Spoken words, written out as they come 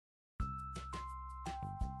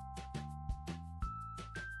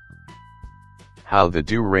How the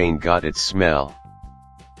durian got its smell.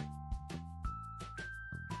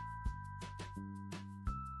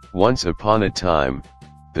 Once upon a time,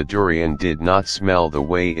 the durian did not smell the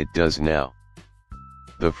way it does now.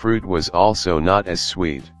 The fruit was also not as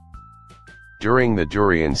sweet. During the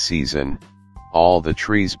durian season, all the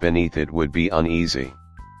trees beneath it would be uneasy.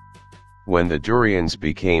 When the durians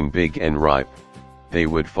became big and ripe, they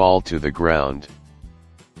would fall to the ground.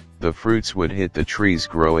 The fruits would hit the trees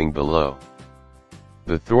growing below.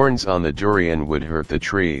 The thorns on the durian would hurt the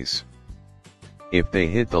trees. If they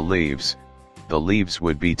hit the leaves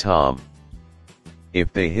would be torn.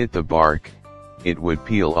 If they hit the bark, it would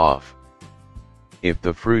peel off. If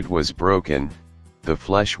the fruit was broken, the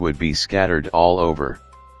flesh would be scattered all over.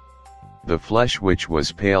 The flesh, which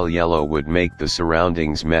was pale yellow, would make the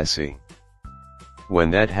surroundings messy. When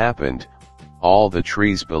that happened, all the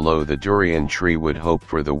trees below the durian tree would hope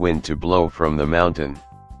for the wind to blow from the mountain.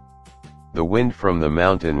 The wind from the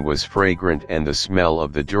mountain was fragrant and the smell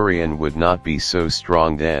of the durian would not be so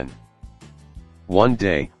strong then. One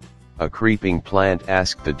day, a creeping plant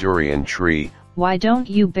asked the durian tree, "Why don't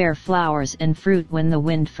you bear flowers and fruit when the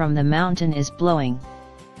wind from the mountain is blowing?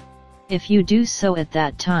 If you do so at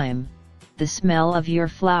that time, the smell of your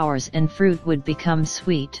flowers and fruit would become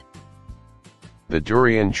sweet." The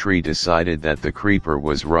durian tree decided that the creeper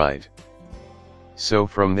was right. So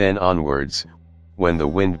from then onwards, when the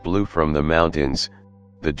wind blew from the mountains,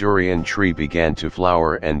 the durian tree began to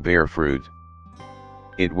flower and bear fruit.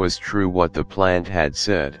 It was true what the plant had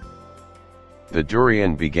said. The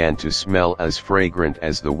durian began to smell as fragrant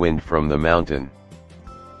as the wind from the mountain.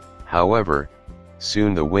 However,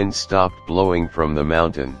 soon the wind stopped blowing from the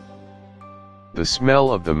mountain. The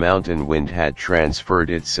smell of the mountain wind had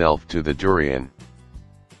transferred itself to the durian.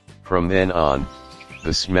 From then on,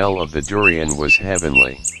 the smell of the durian was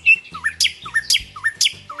heavenly.